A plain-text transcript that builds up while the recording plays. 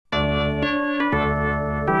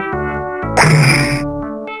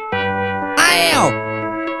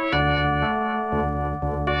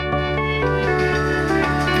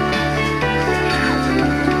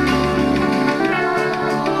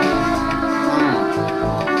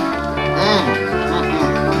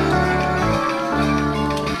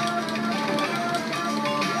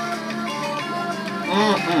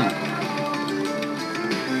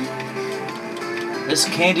This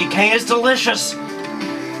candy cane is delicious!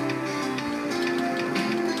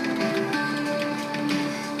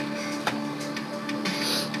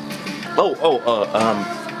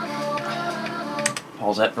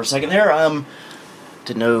 Pause that for a second there.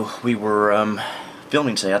 Didn't know we were,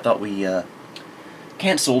 filming today. I thought we,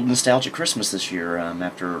 canceled Nostalgic Christmas this year,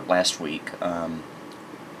 after last week. You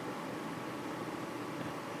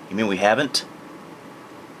mean we haven't?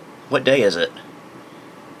 What day is it?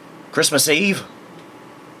 Christmas Eve?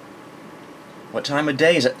 What time of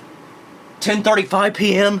day is it? 10:35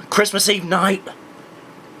 p.m. Christmas Eve night.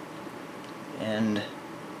 And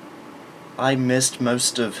I missed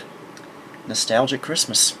most of Nostalgic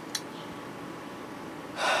Christmas.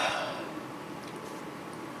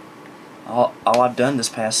 All I've done this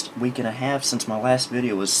past week and a half since my last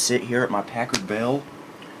video was sit here at my Packard Bell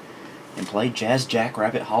and play Jazz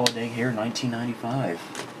Jackrabbit Holiday here 1995.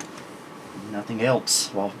 Nothing else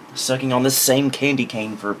while sucking on this same candy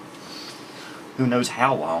cane for who knows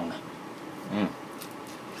how long.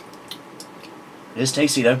 It is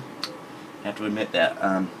tasty though. I have to admit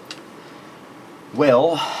that.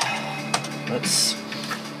 Well, let's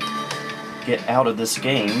get out of this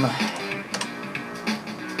game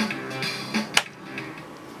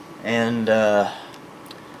and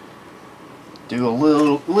do a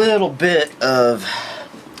little bit of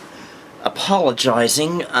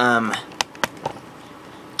apologizing.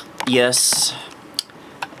 Yes,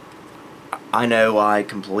 I know I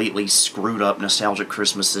completely screwed up Nostalgic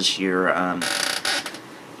Christmas this year.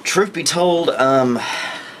 Truth be told, I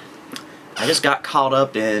just got caught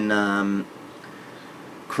up in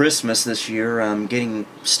Christmas this year, getting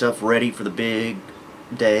stuff ready for the big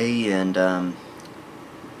day and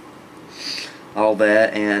all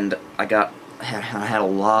that, and I had a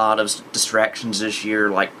lot of distractions this year.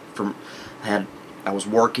 Like I was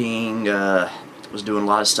working, was doing a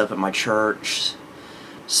lot of stuff at my church,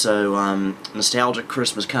 so Nostalgic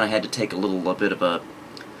Christmas kind of had to take a bit of a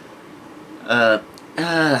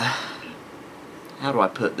how do I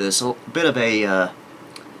put this? A bit of a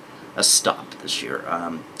stop this year.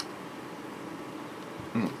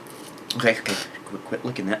 Okay, quit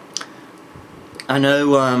looking at that. I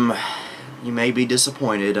know you may be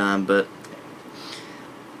disappointed, but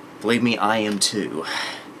believe me, I am too.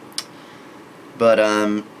 But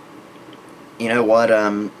you know what?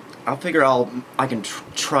 I figure I can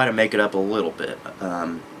try to make it up a little bit.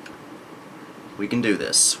 We can do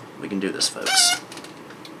this. We can do this, folks.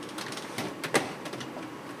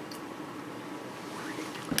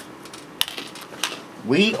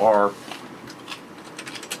 We are...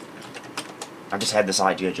 I just had this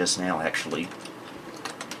idea just now, actually.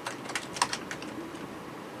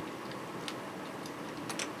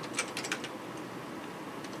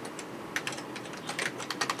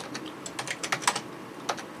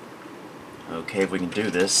 Okay, if we can do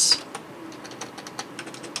this.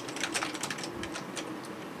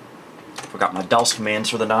 Forgot my DOS commands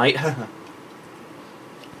for the night.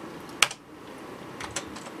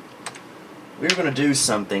 We're going to do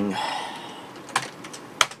something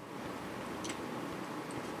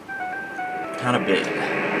kind of big.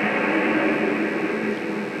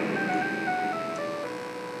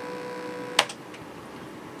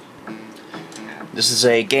 This is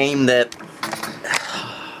a game that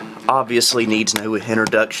obviously needs no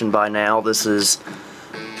introduction by now. This is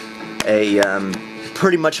a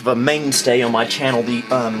pretty much of a mainstay on my channel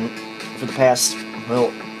for the past,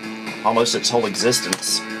 well, almost its whole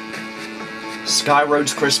existence.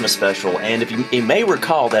 Skyroad's Christmas Special, and if you may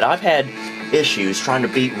recall that I've had issues trying to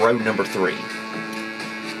beat Road number 3.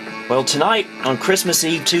 Well, tonight, on Christmas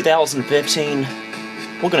Eve 2015,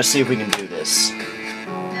 we're going to see if we can do this.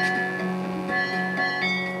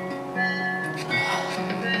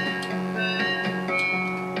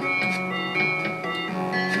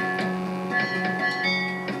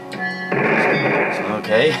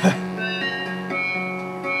 Okay.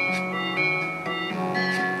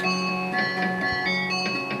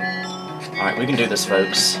 Alright, we can do this,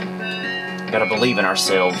 folks. Gotta believe in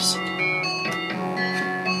ourselves.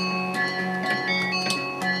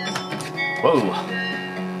 Whoa.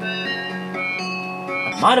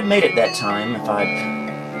 I might have made it that time if I'd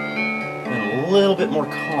been a little bit more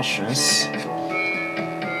cautious.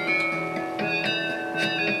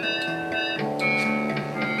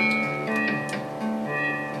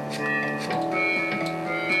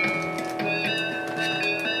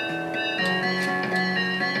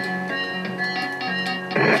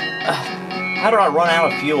 How did I run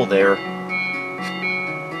out of fuel there?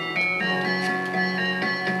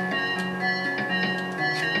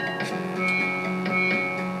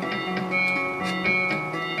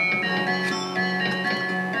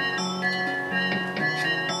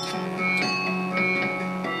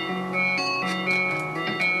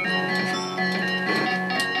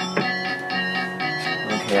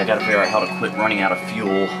 Okay, I gotta figure out how to quit running out of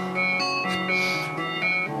fuel.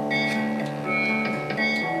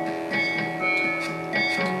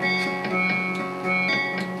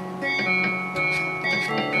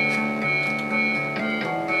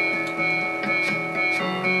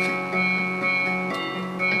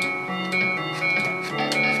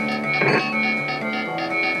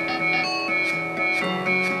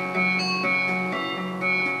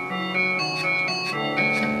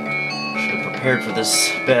 Should have prepared for this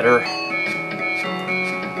better.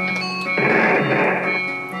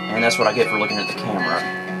 And that's what I get for looking at the camera.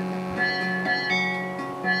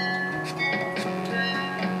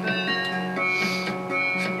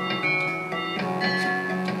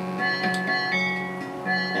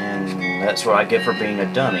 And that's what I get for being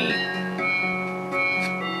a dummy.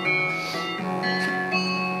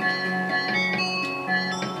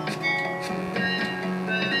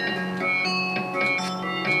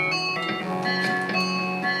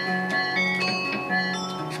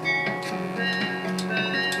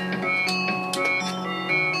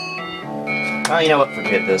 Oh, you know what?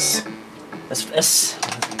 Forget this.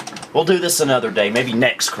 We'll do this another day, maybe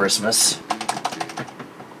next Christmas.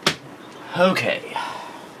 Okay.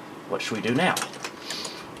 What should we do now?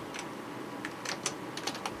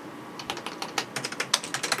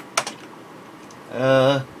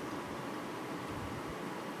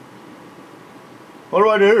 What do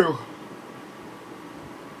I do?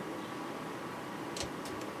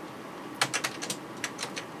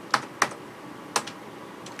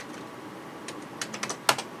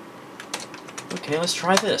 Okay, let's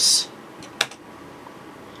try this.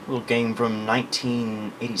 A little game from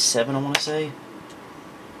 1987, I want to say.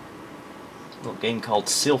 A little game called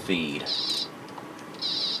Sylphid.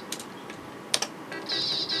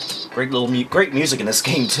 Great music in this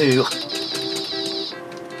game too.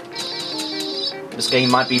 This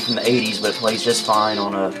game might be from the 80s, but it plays just fine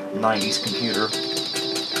on a 90s computer.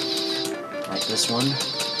 Like this one.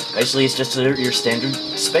 Basically, it's just your standard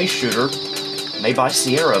space shooter, made by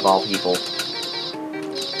Sierra of all people.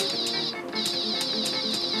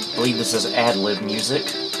 I believe this is ad-lib music.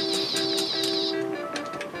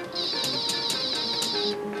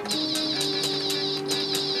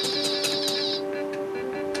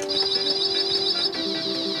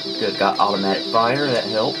 Good, got automatic fire, that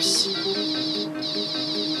helps. A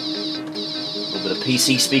little bit of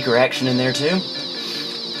PC speaker action in there too.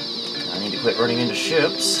 I need to quit running into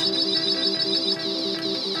ships.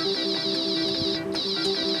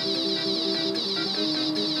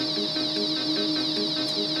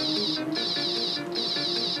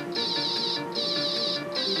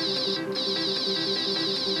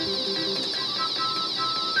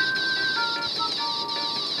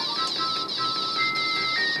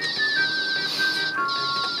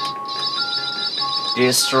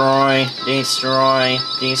 Destroy, destroy,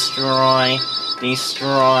 destroy,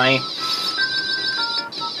 destroy.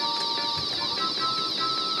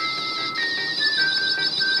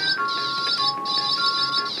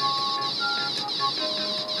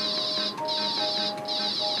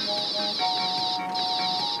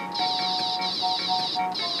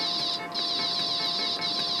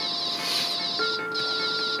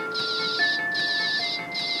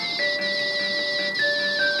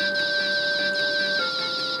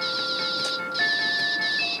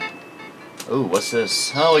 Ooh, what's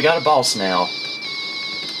this? Oh, we got a boss now.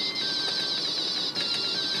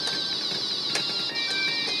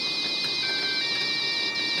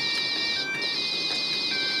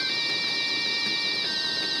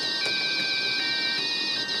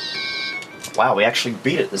 Wow, we actually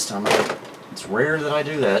beat it this time. It's rare that I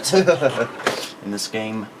do that in this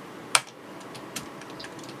game.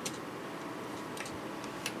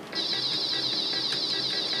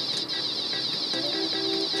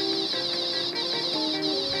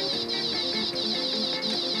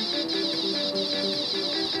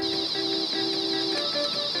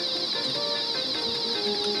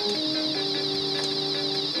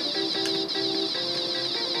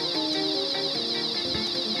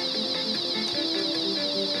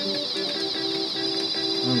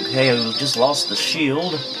 Okay, we just lost the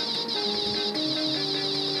shield.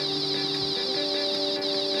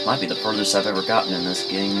 Might be the furthest I've ever gotten in this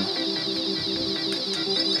game.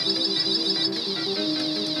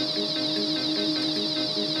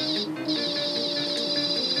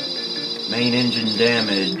 Main engine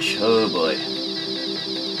damage. Oh boy.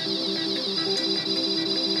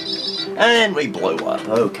 And we blow up.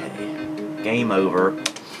 Okay. Game over.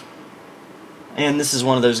 And this is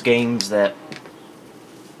one of those games that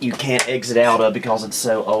you can't exit out of because it's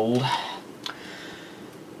so old.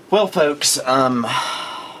 Well, folks,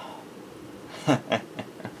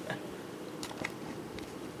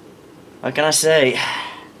 What can I say?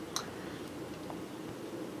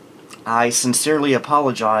 I sincerely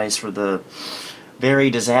apologize for the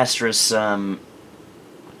very disastrous,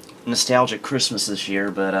 nostalgic Christmas this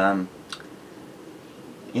year, but,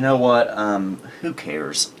 you know what, who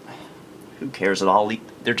cares? Who cares at all?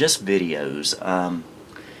 They're just videos.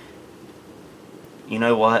 You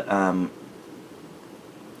know what,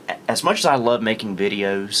 as much as I love making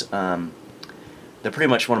videos, they're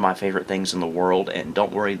pretty much one of my favorite things in the world, and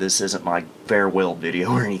don't worry, this isn't my farewell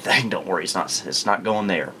video or anything. Don't worry, it's not going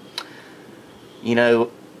there. You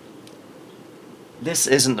know, this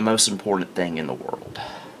isn't the most important thing in the world.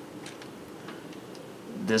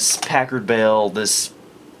 This Packard Bell,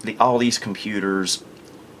 all these computers,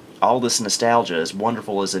 all this nostalgia, as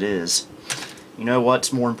wonderful as it is, you know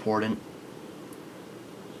what's more important?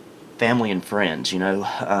 Family and friends, you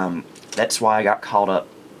know. That's why I got caught up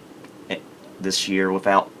this year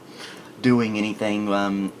without doing anything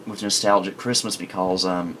with Nostalgic Christmas, because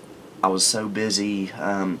I was so busy.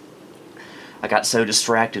 I got so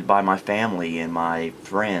distracted by my family and my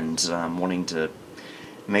friends, wanting to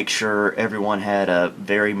make sure everyone had a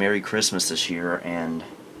very Merry Christmas this year, and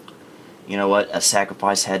you know what, a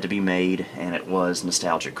sacrifice had to be made, and it was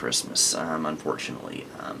Nostalgic Christmas, unfortunately.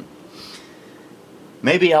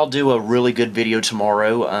 Maybe I'll do a really good video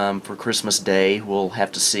tomorrow for Christmas Day. We'll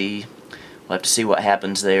have to see. We'll have to see what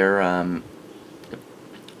happens there. I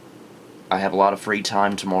have a lot of free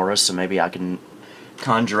time tomorrow, so maybe I can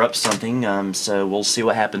conjure up something, so we'll see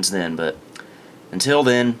what happens then. But until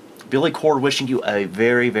then, Billy Cord wishing you a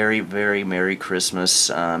very, very, very Merry Christmas.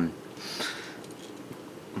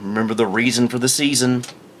 Remember the reason for the season,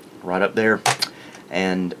 right up there,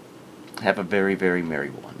 and have a very, very merry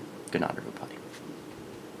one. Good night, everyone.